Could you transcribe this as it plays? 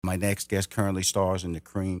My next guest currently stars in the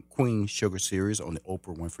Queen Sugar series on the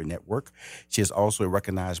Oprah Winfrey Network. She is also a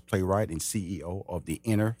recognized playwright and CEO of the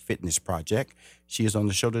Inner Fitness Project. She is on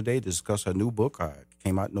the show today to discuss her new book,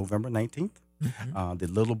 came out November 19th, The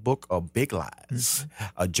Little Book of Big Lies,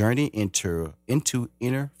 A Journey into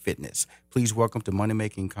Inner Fitness. Please welcome to Money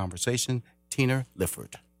Making Conversation, Tina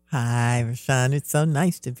Lifford. Hi, Rashawn. It's so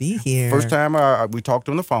nice to be here. First time we talked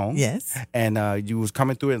on the phone. Yes. And you was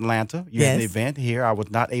coming through Atlanta. You had an Yes. event here. I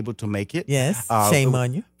was not able to make it. Yes. Shame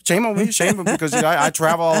on you. Shame on me. Shame on me because I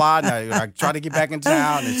travel a lot and I try to get back in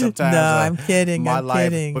town. And sometimes No, I'm kidding. My I'm life,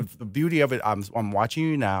 kidding. but the beauty of it, I'm watching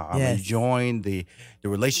you now. I'm Yes. enjoying the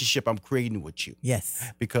relationship I'm creating with you.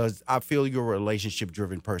 Yes. Because I feel you're a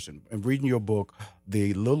relationship-driven person. And reading your book,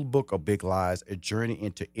 The Little Book of Big Lies, A Journey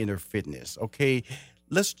into Inner Fitness. Okay.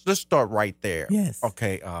 Let's start right there. Yes.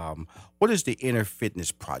 Okay. What is the Inner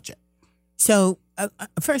Fitness Project? So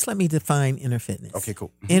first, let me define inner fitness. Okay,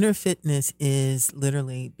 cool. Inner fitness is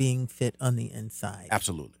literally being fit on the inside.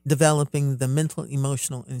 Absolutely. Developing the mental,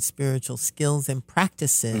 emotional, and spiritual skills and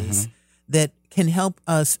practices that can help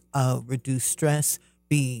us reduce stress,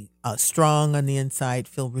 be strong on the inside,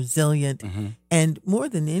 feel resilient, and more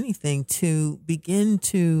than anything, to begin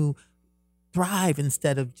to thrive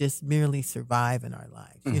instead of just merely survive in our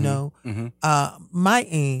lives. You know,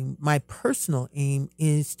 my personal aim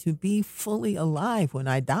is to be fully alive when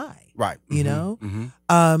I die. Right. You know,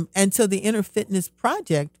 and so the Inner Fitness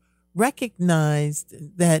Project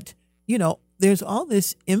recognized that, you know, there's all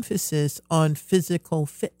this emphasis on physical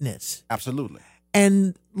fitness Absolutely.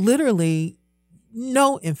 and literally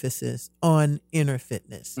no emphasis on inner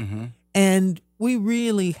fitness. And we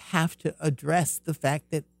really have to address the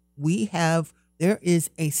fact that there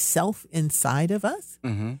is a self inside of us.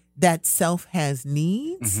 That self has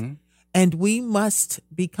needs, and we must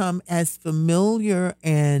become as familiar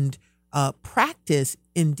and practice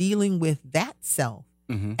in dealing with that self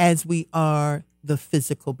as we are the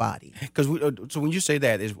physical body. Because so when you say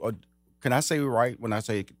that, can I say right when I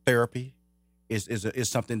say therapy is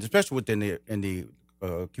something, especially within the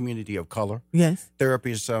community of color? Yes.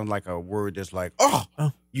 Therapy sounds like a word that's like,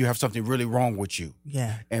 you have something really wrong with you.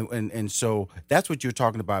 Yeah. And so that's what you're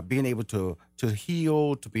talking about, being able to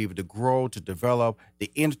heal, to be able to grow, to develop the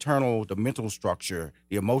mental structure,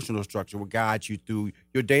 the emotional structure will guide you through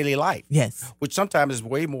your daily life. Yes. Which sometimes is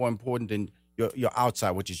way more important than your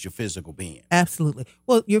outside, which is your physical being. Absolutely.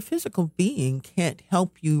 Well, your physical being can't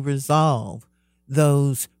help you resolve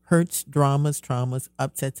those hurts, dramas, traumas,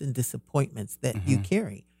 upsets, and disappointments that you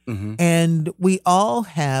carry. And we all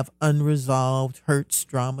have unresolved hurts,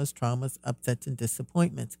 traumas, upsets, and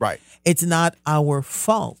disappointments. Right. It's not our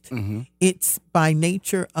fault. It's by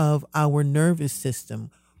nature of our nervous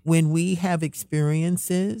system. When we have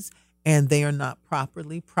experiences and they are not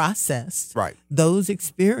properly processed, Right. those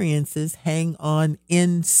experiences hang on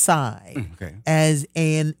inside as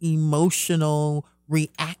an emotional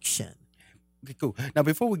reaction. Okay, cool. Now,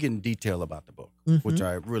 before we get in detail about the book, which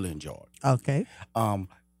I really enjoyed, Okay.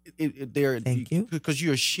 Thank you. Because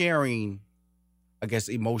you're sharing, I guess,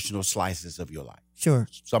 emotional slices of your life. Sure.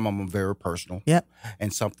 Some of them are very personal. Yep.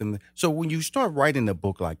 And something. So when you start writing a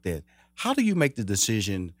book like that, how do you make the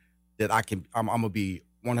decision that I'm going to be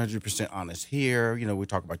 100% honest here? You know, we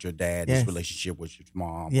talk about your dad, his relationship with your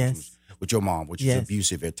mom, with your mom, which is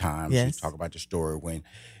abusive at times. You talk about the story when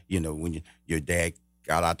your dad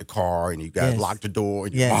got out the car and you got locked the door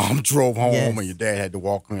and your mom drove home and your dad had to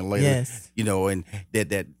walk in later. You know, and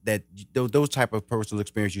those type of personal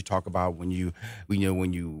experience you talk about when you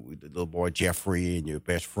the little boy Jeffrey and your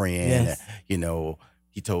best friend, you know,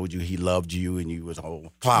 he told you he loved you and you was on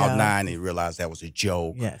cloud nine and you realized that was a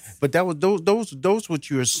joke. Yes. But that was those what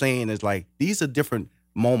you're saying is like these are different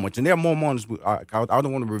moments, and there are more moments. I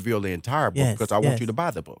don't want to reveal the entire book because I want you to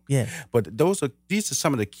buy the book. Yes. But these are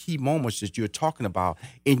some of the key moments that you're talking about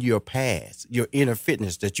in your past, your inner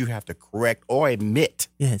fitness that you have to correct or admit.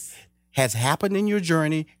 Yes. Has happened in your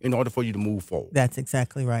journey in order for you to move forward. That's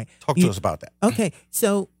exactly right. Talk to us about that. Okay.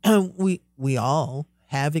 So we all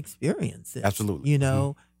have experiences. Absolutely. You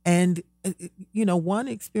know, and one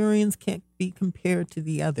experience can't be compared to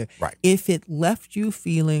the other. Right. If it left you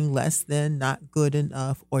feeling less than, not good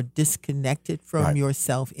enough, or disconnected from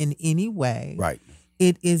yourself in any way,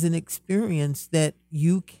 it is an experience that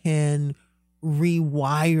you can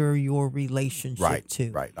rewire your relationship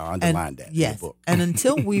to. Right. I underline that. Yes. In the book. And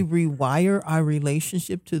until we rewire our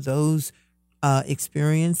relationship to those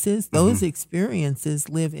experiences, those experiences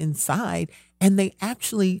live inside and they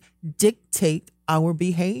actually dictate our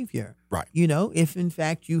behavior. Right. You know, if in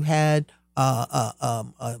fact you had,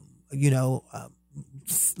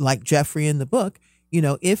 like Jeffrey in the book, you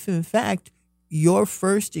know, if in fact your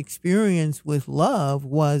first experience with love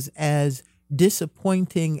was as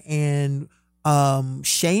disappointing and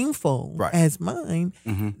shameful as mine,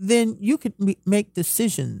 then you could make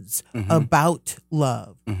decisions about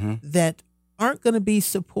love that aren't going to be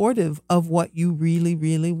supportive of what you really,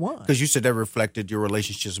 really want. Because you said that reflected your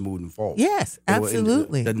relationships moving forward. Yes,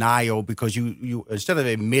 absolutely. Denial, because you instead of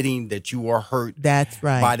admitting that you were hurt That's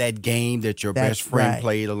right. by that game that your best friend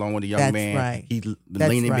played along with a young man, he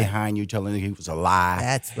leaning behind you telling you he was a lie.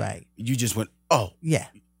 That's right. You just went, oh. Yeah.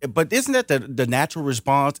 But isn't that the natural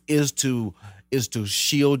response is to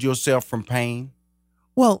shield yourself from pain?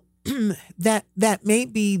 Well, that may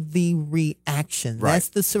be the reaction. Right. That's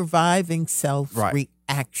the surviving self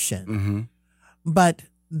reaction. But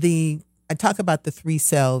I talk about the three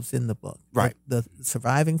selves in the book. Right. The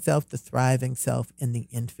surviving self, the thriving self, and the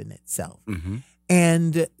infinite self.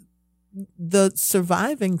 And the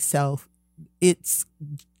surviving self, its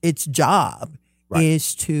job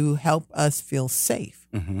is to help us feel safe.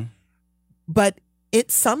 But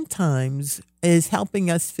it sometimes is helping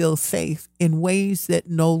us feel safe in ways that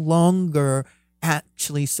no longer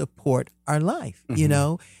actually support our life. You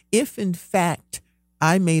know, if in fact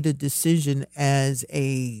I made a decision as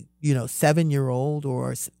a 7-year-old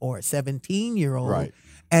or a 17-year-old,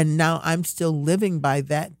 and now I'm still living by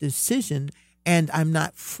that decision, and I'm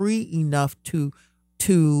not free enough to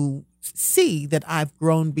see that I've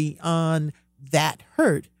grown beyond that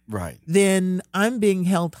hurt. Then I'm being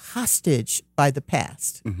held hostage by the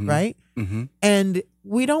past, right? And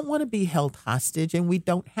we don't want to be held hostage, and we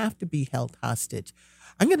don't have to be held hostage.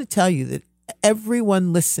 I'm going to tell you that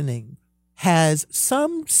everyone listening has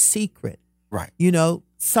some secret,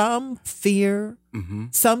 some fear,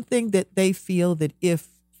 something that they feel that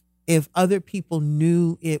if other people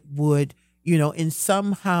knew, it would, and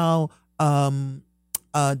somehow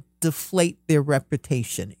deflate their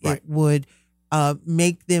reputation. It would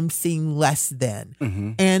make them seem less than.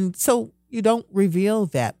 And so you don't reveal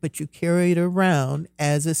that, but you carry it around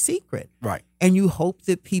as a secret. And you hope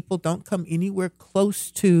that people don't come anywhere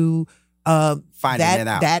close to finding it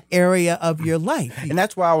out. That area of your life. And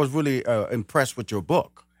that's why I was really impressed with your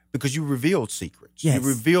book, because you revealed secrets. You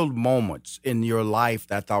revealed moments in your life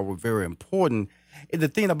that I thought were very important. And the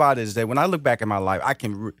thing about it is that when I look back at my life,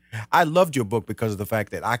 I loved your book because of the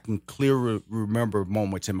fact that I can clearly remember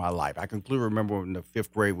moments in my life. I can clearly remember in the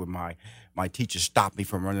 5th grade when my teacher stopped me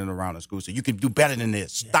from running around the school. Said, "You can do better than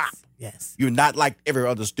this. Stop. You're not like every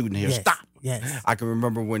other student here. Stop." I can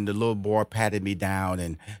remember when the little boy patted me down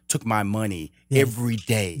and took my money every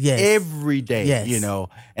day, every day,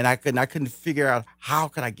 and I couldn't figure out how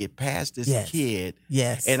could I get past this kid.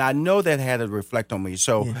 And I know that had a reflection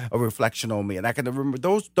on me. And I can remember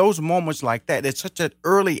those moments like that at such an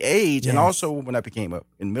early age. And also when I became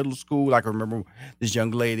in middle school, I can remember this young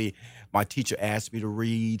lady, my teacher asked me to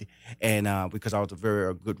read, and because I was a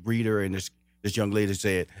very good reader, and this young lady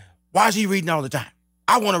said, "Why is he reading all the time?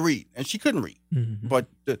 I want to read," and she couldn't read. But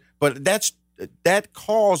that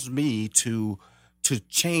caused me to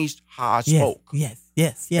change how I spoke.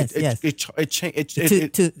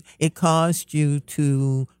 It caused you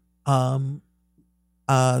to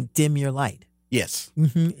dim your light.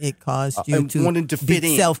 It caused you to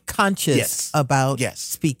be self-conscious about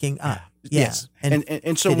speaking up.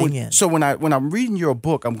 And so when I'm reading your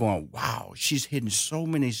book, I'm going, wow, she's hitting so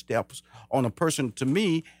many steps on a person. To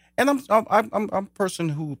me, and I'm a person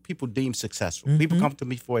who people deem successful. People come to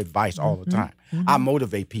me for advice all the time. I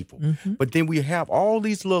motivate people. But then we have all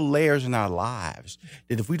these little layers in our lives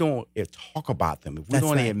that if we don't talk about them, if we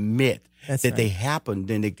don't admit that they happen,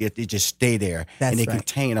 then they just stay there and they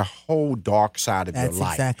contain a whole dark side of your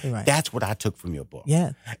life. Exactly right. That's what I took from your book.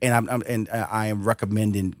 And I am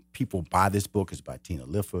recommending people buy this book. It's by Tina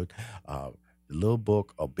Lifford. The Little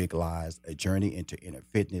Book of Big Lies: A Journey into Inner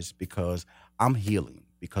Fitness, because I'm healing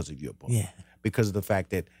because of your book. Because of the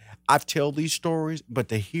fact that I've told these stories, but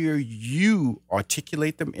to hear you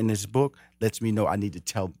articulate them in this book lets me know I need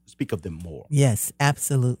to speak of them more. Yes,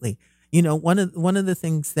 absolutely. One of the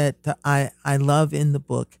things that I love in the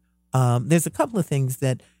book, there's a couple of things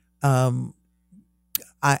that I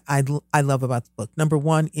love about the book. Number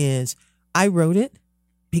one is I wrote it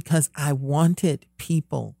because I wanted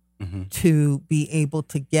people to be able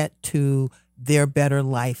to get to their better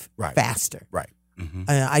life faster.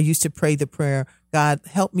 I used to pray the prayer, God,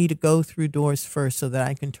 help me to go through doors first so that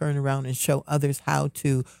I can turn around and show others how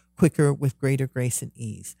to quicker with greater grace and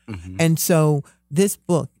ease. And so this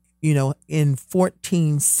book, in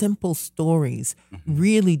 14 simple stories,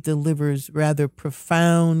 really delivers rather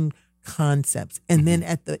profound concepts. And then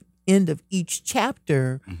at the end of each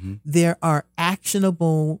chapter, there are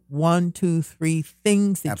actionable 1, 2, 3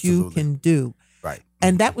 things that you can do.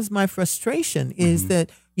 And that was my frustration is that,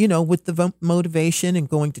 you know, with the motivation and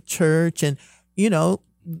going to church and, you know,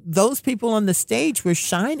 those people on the stage were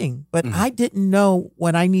shining, but I didn't know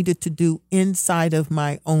what I needed to do inside of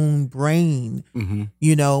my own brain.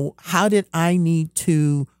 You know, how did I need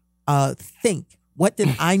to think? What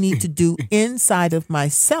did I need to do inside of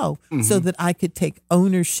myself so that I could take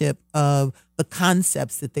ownership of the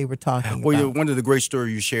concepts that they were talking about? Well, one of the great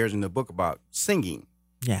stories you shared in the book about singing.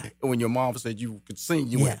 Yeah. When your mom said you could sing,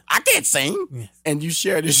 you went, I can't sing. Yes. And you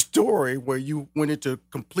shared this story where you went into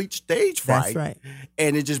complete stage fright. That's right.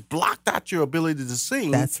 And it just blocked out your ability to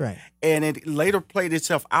sing. That's right. And it later played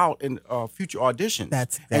itself out in future auditions.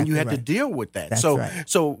 That's exactly and you had right. to deal with that. That's so, right.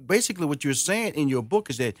 So basically what you're saying in your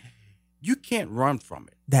book is that you can't run from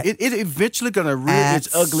it. It eventually going to rear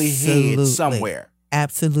its ugly head somewhere.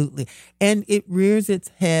 Absolutely. And it rears its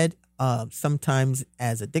head sometimes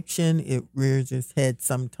as addiction. It rears its head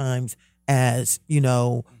sometimes as, you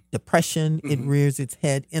know, depression. It rears its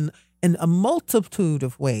head in a multitude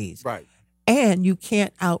of ways. Right. And you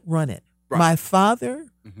can't outrun it. Right. My father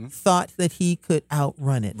thought that he could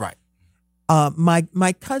outrun it. Right.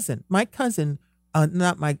 My cousin,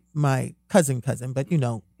 not my cousin, but you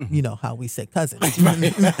know how we say cousin.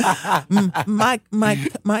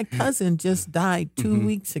 my cousin just died 2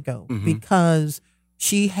 weeks ago because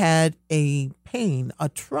she had a pain, a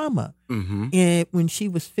trauma. When she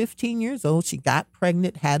was 15 years old, she got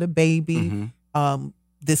pregnant, had a baby.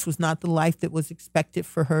 This was not the life that was expected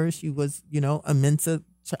for her. She was, you know, a Mensa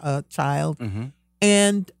child.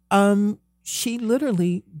 And she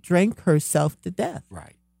literally drank herself to death.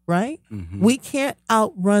 Right. Right? We can't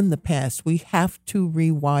outrun the past. We have to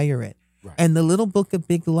rewire it. Right. And the little book of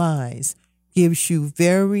Big Lies gives you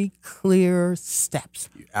very clear steps.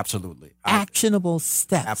 Absolutely. Actionable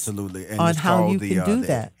steps. Absolutely. And on how you can do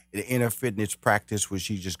that. The inner fitness practice where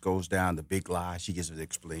she just goes down the big lie. She gives an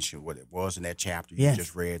explanation of what it was in that chapter you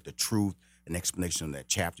just read, the truth, an explanation of that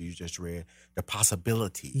chapter you just read, the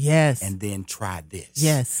possibility. Yes. And then try this.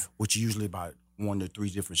 Yes. Which usually about 1 to 3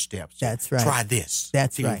 different steps. That's right. Try this.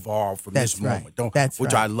 That's to right. evolve from That's this right. moment.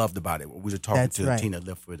 Which I loved about it. We were talking to Tina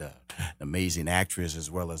Lifford, an amazing actress as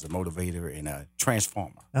well as a motivator and a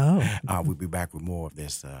transformer. Oh. We'll be back with more of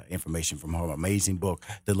this information from her amazing book,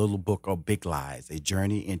 The Little Book of Big Lies, A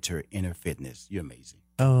Journey into Inner Fitness. You're amazing.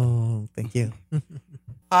 Oh, thank you.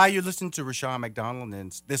 Hi, you're listening to Rashawn McDonald,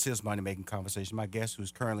 and this is Money Making Conversation. My guest,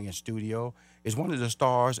 who's currently in studio, is one of the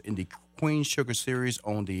stars in the Queen Sugar series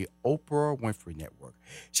on the Oprah Winfrey Network.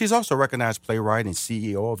 She's also a recognized playwright and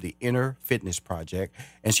CEO of the Inner Fitness Project,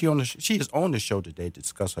 and she is on the show today to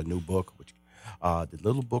discuss her new book, which, The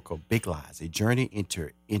Little Book of Big Lies, A Journey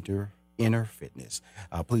into Inner Fitness.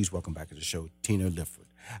 Please welcome back to the show, Tina Lifford.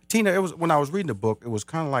 Tina, when I was reading the book, it was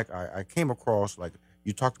kind of like I came across like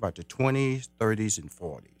you talked about the 20s, 30s, and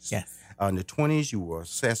 40s. Yes. In the 20s, you were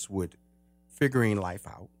obsessed with figuring life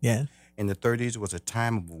out. Yes. In the 30s was a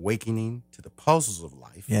time of awakening to the puzzles of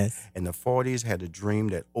life. Yes. And the 40s had a dream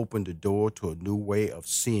that opened the door to a new way of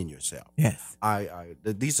seeing yourself. Yes.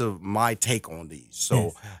 These are my take on these.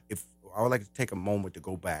 So if I would like to take a moment to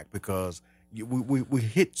go back because we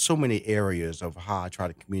hit so many areas of how I try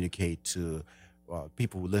to communicate to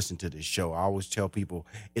people who listen to this show. I always tell people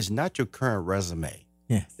it's not your current resume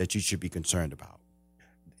that you should be concerned about.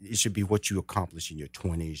 It should be what you accomplish in your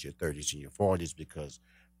 20s, your 30s, and your 40s, because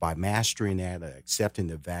by mastering that, accepting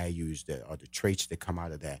the values that are the traits that come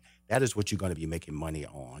out of that, that is what you're going to be making money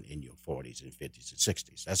on in your 40s and 50s and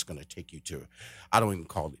 60s. That's going to take you to, I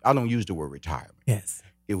don't use the word retirement. Yes.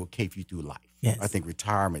 It will keep you through life. Yes. I think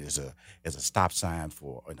retirement is a stop sign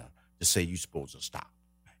for to say you're supposed to stop.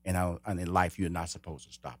 And in life, you're not supposed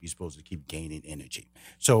to stop. You're supposed to keep gaining energy.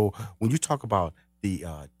 So when you talk about the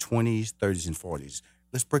 20s, 30s, and 40s,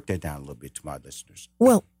 let's break that down a little bit to my listeners.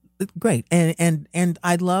 Well, great. And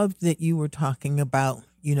I love that you were talking about,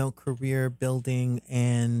 you know, career building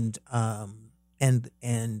and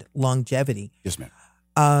longevity. Yes,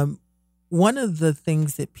 ma'am. One of the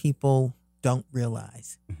things that people don't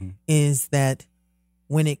realize is that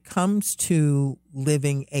when it comes to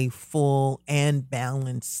living a full and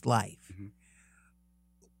balanced life,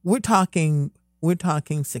 we're talking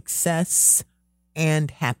success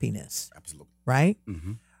and happiness. Absolutely. Right?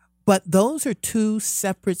 But those are two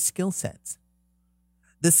separate skill sets.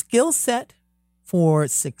 The skill set for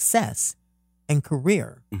success and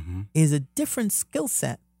career is a different skill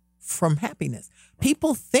set from happiness.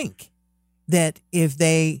 People think that if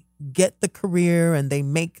they get the career and they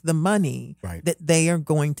make the money, that they are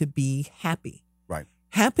going to be happy. Right.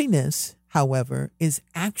 Happiness, however, is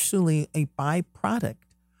actually a byproduct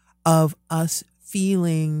of us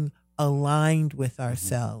feeling aligned with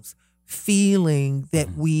ourselves, feeling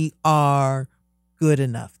that we are good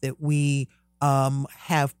enough, that we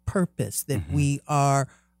have purpose, that we are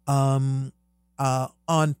on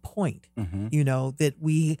point, that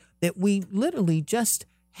we literally just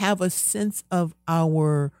have a sense of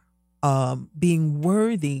our being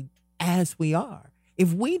worthy as we are.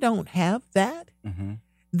 If we don't have that,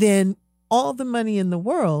 then all the money in the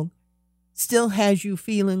world still has you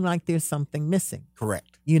feeling like there's something missing.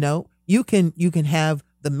 Correct. You can have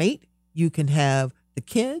the mate, you can have the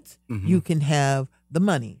kids, you can have the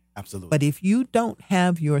money. Absolutely. But if you don't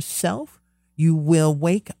have yourself, you will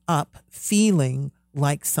wake up feeling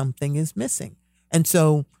like something is missing. And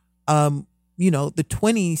so, the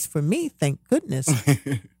 20s for me, thank goodness,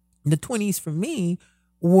 the 20s for me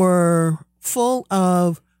were full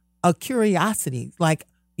of a curiosity. Like,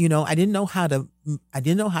 I didn't know how to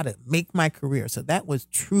make my career. So that was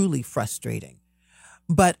truly frustrating.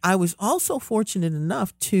 But I was also fortunate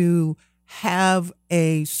enough to have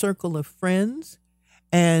a circle of friends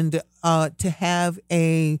and to have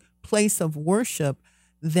a place of worship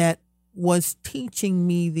that was teaching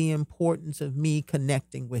me the importance of me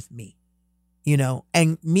connecting with me,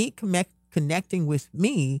 and me connecting with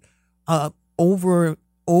me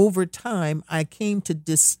over time. I came to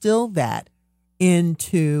distill that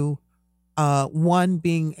into one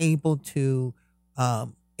being able to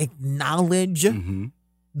acknowledge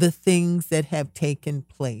the things that have taken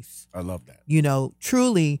place. I love that.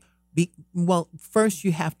 Truly, first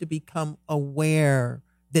you have to become aware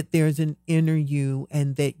that there's an inner you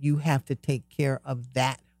and that you have to take care of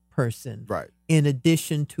that person. Right. In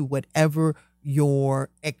addition to whatever your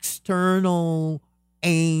external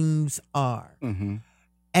aims are.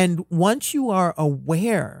 And once you are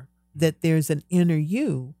aware that there's an inner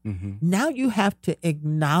you, now you have to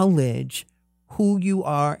acknowledge who you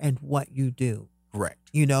are and what you do. Correct.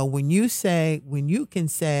 When you can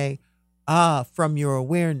say, from your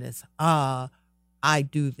awareness, I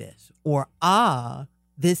do this, or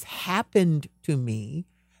this happened to me,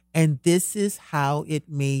 and this is how it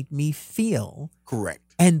made me feel. Correct.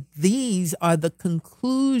 And these are the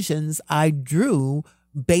conclusions I drew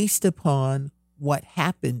based upon what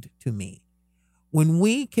happened to me. When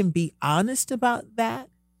we can be honest about that,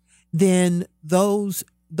 then those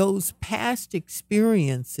past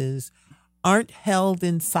experiences aren't held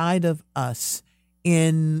inside of us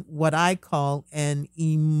in what I call an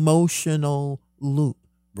emotional loop.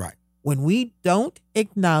 Right. When we don't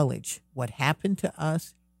acknowledge what happened to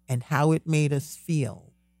us and how it made us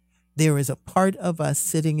feel, there is a part of us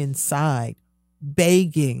sitting inside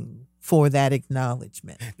begging for that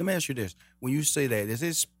acknowledgement. Let me ask you this. When you say that, is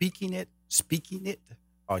it speaking it,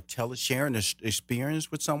 or sharing the experience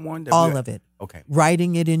with someone? All of it. Okay.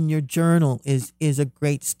 Writing it in your journal is a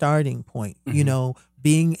great starting point.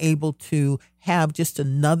 Being able to have just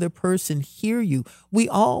another person hear you. We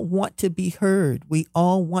all want to be heard. We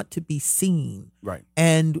all want to be seen. Right.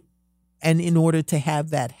 And in order to have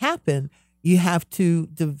that happen, you have to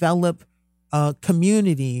develop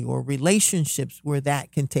community or relationships where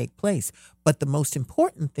that can take place. But the most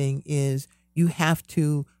important thing is you have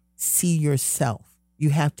to see yourself. You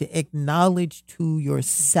have to acknowledge to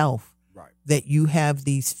yourself that you have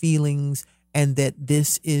these feelings and that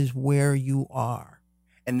this is where you are.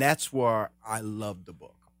 And that's where I love the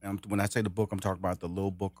book. And when I say the book, I'm talking about the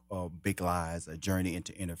little book of Big Lies, A Journey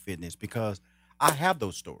into Inner Fitness, because I have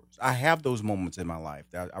those stories. I have those moments in my life.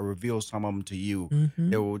 I reveal some of them to you.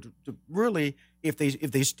 They will really, if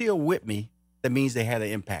they still with me, that means they had an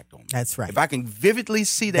impact on me. That's right. If I can vividly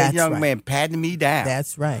see that young man patting me down.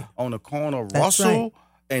 That's right. On the corner of Russell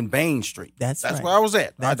and Bain Street. That's right. where I was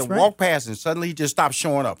at. I had to walk past and suddenly he just stopped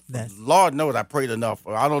showing up. Lord knows I prayed enough.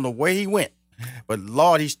 I don't know where he went. But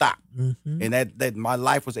Lord, he stopped, and that my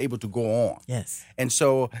life was able to go on. Yes, and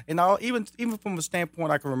so even from a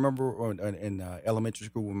standpoint, I can remember in elementary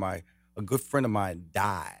school when a good friend of mine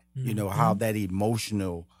died. How that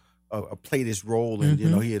emotional played its role, and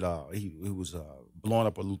he was blowing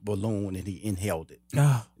up a balloon and he inhaled it,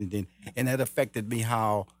 and that affected me.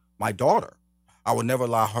 How my daughter, I would never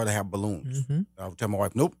allow her to have balloons. I would tell my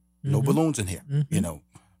wife, nope, no balloons in here.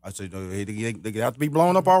 I said, they have to be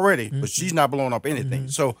blown up already, but she's not blowing up anything.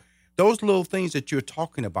 So those little things that you're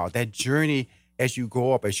talking about, that journey as you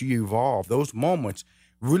grow up, as you evolve, those moments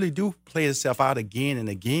really do play itself out again and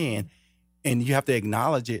again. And you have to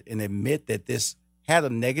acknowledge it and admit that this had a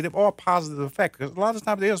negative or a positive effect. Because a lot of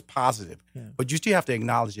times it is positive, but you still have to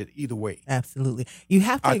acknowledge it either way. Absolutely. You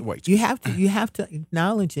have to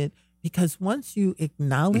acknowledge it, because once you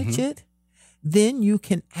acknowledge it, then you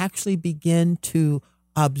can actually begin to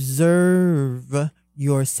observe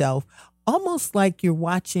yourself, almost like you're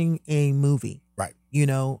watching a movie. Right.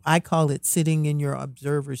 I call it sitting in your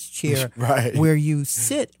observer's chair, right. where you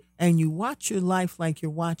sit and you watch your life like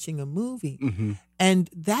you're watching a movie. Mm-hmm. And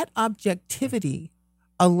that objectivity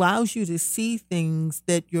allows you to see things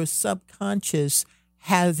that your subconscious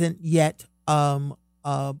hasn't yet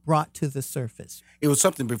brought to the surface. It was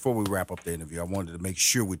something before we wrap up the interview. I wanted to make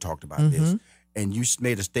sure we talked about Mm-hmm. this. And you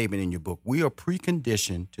made a statement in your book. We are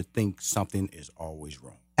preconditioned to think something is always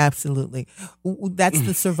wrong. Absolutely. That's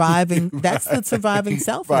the surviving. That's the surviving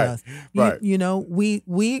self in us. Right.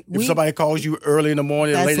 We. If somebody calls you early in the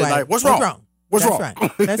morning or late at night, what's wrong? wrong? What's wrong?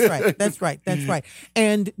 Right. That's right.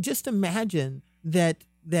 And just imagine that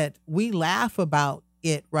we laugh about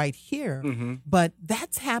it right here, mm-hmm. but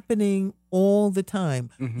that's happening all the time.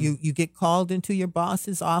 Mm-hmm. You get called into your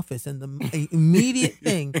boss's office, and the immediate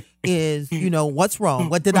thing is, what's wrong?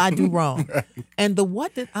 What did I do wrong? And the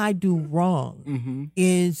what did I do wrong mm-hmm.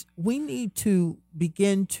 is we need to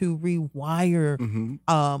begin to rewire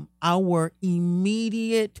mm-hmm. our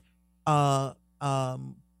immediate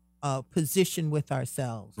position with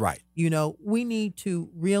ourselves. Right. We need to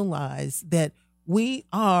realize that we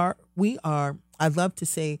are, I'd love to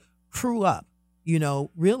say, crew up,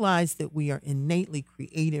 realize that we are innately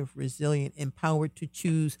creative, resilient, empowered to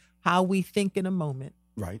choose how we think in a moment.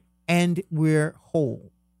 Right. And we're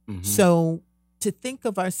whole. Mm-hmm. So to think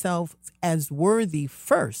of ourselves as worthy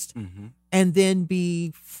first, mm-hmm. and then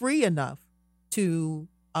be free enough to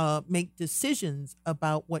make decisions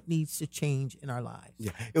about what needs to change in our lives.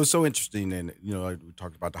 Yeah, it was so interesting. And, we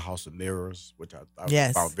talked about the House of Mirrors, which I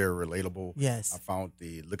Yes. found very relatable. Yes. I found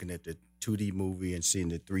looking at the 2D movie and seeing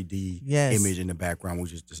the 3D Yes. image in the background,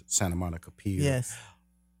 which is the Santa Monica Pier. Yes.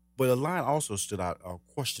 But a line also stood out, a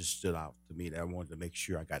question stood out to me that I wanted to make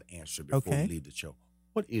sure I got answered before we leave the show.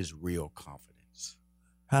 What is real confidence?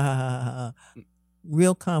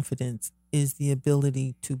 Real confidence is the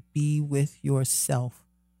ability to be with yourself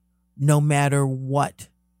no matter what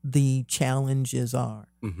the challenges are.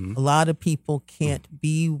 Mm-hmm. A lot of people can't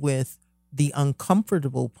be with the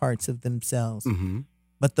uncomfortable parts of themselves. Mm-hmm.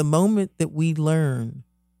 But the moment that we learn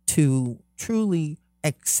to truly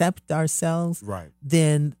accept ourselves, right,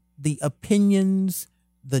 then the opinions,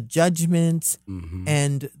 the judgments, mm-hmm.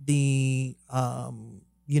 and the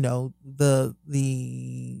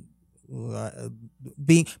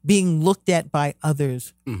being looked at by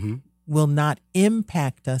others mm-hmm. will not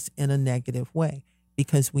impact us in a negative way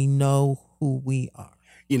because we know who we are.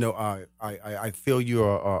 I feel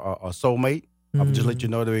you're a soulmate. Mm-hmm. I'll just let you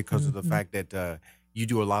know that because mm-hmm. of the fact that you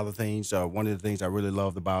do a lot of things. One of the things I really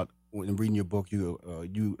loved about when reading your book,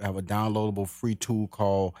 you have a downloadable free tool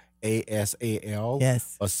called ASAL,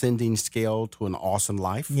 yes, Ascending Scale to an Awesome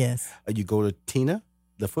Life. Yes. You go to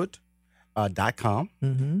Lifford.com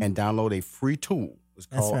mm-hmm. and download a free tool. It's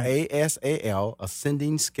called right. ASAL,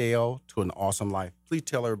 Ascending Scale to an Awesome Life. Please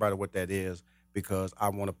tell everybody what that is because I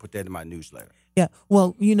want to put that in my newsletter. Yeah.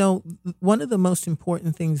 Well, one of the most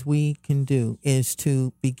important things we can do is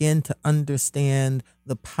to begin to understand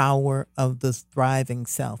the power of the thriving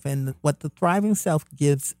self. And what the thriving self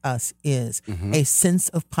gives us is mm-hmm. a sense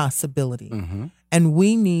of possibility. Mm-hmm. And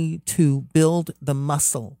we need to build the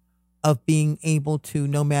muscle of being able to,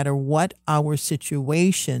 no matter what our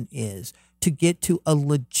situation is, to get to a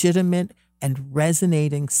legitimate and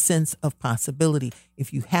resonating sense of possibility.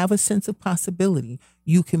 If you have a sense of possibility,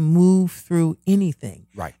 you can move through anything.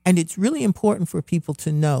 Right. And it's really important for people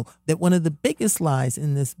to know that one of the biggest lies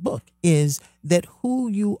in this book is that who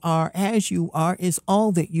you are as you are is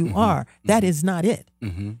all that you mm-hmm. are. That mm-hmm. is not it.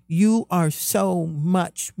 Mm-hmm. You are so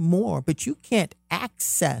much more, but you can't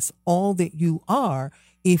access all that you are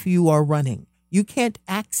if you are running. You can't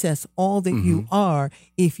access all that mm-hmm. you are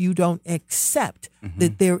if you don't accept mm-hmm.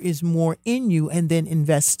 that there is more in you and then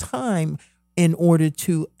invest time in order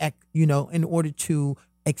to,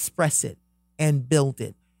 express it and build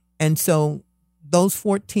it. And so those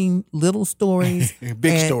 14 little stories,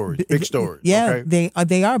 big stories. Yeah, okay?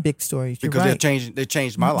 they are big stories. You're because right. they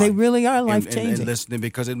changed my life. They really are life changing. And listening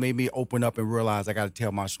because it made me open up and realize I got to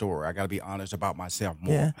tell my story. I got to be honest about myself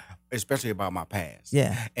more. Yeah. Especially about my past.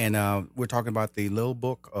 Yeah. And we're talking about the little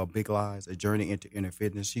book, Big Lies, A Journey into Inner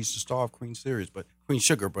Fitness. She's the star of Queen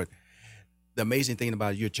Sugar. But the amazing thing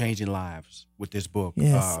about it, you're changing lives with this book.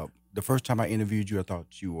 Yes. The first time I interviewed you, I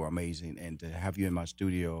thought you were amazing. And to have you in my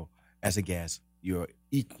studio as a guest, you're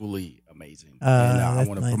equally amazing. And I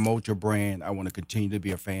want to promote your brand. I want to continue to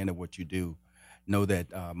be a fan of what you do. Know that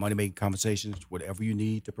Money Making Conversations, whatever you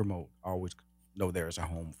need to promote, always know there is a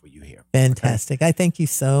home for you here. Fantastic. Okay? I thank you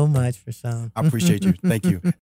so much, Rashawn. I appreciate you. Thank you.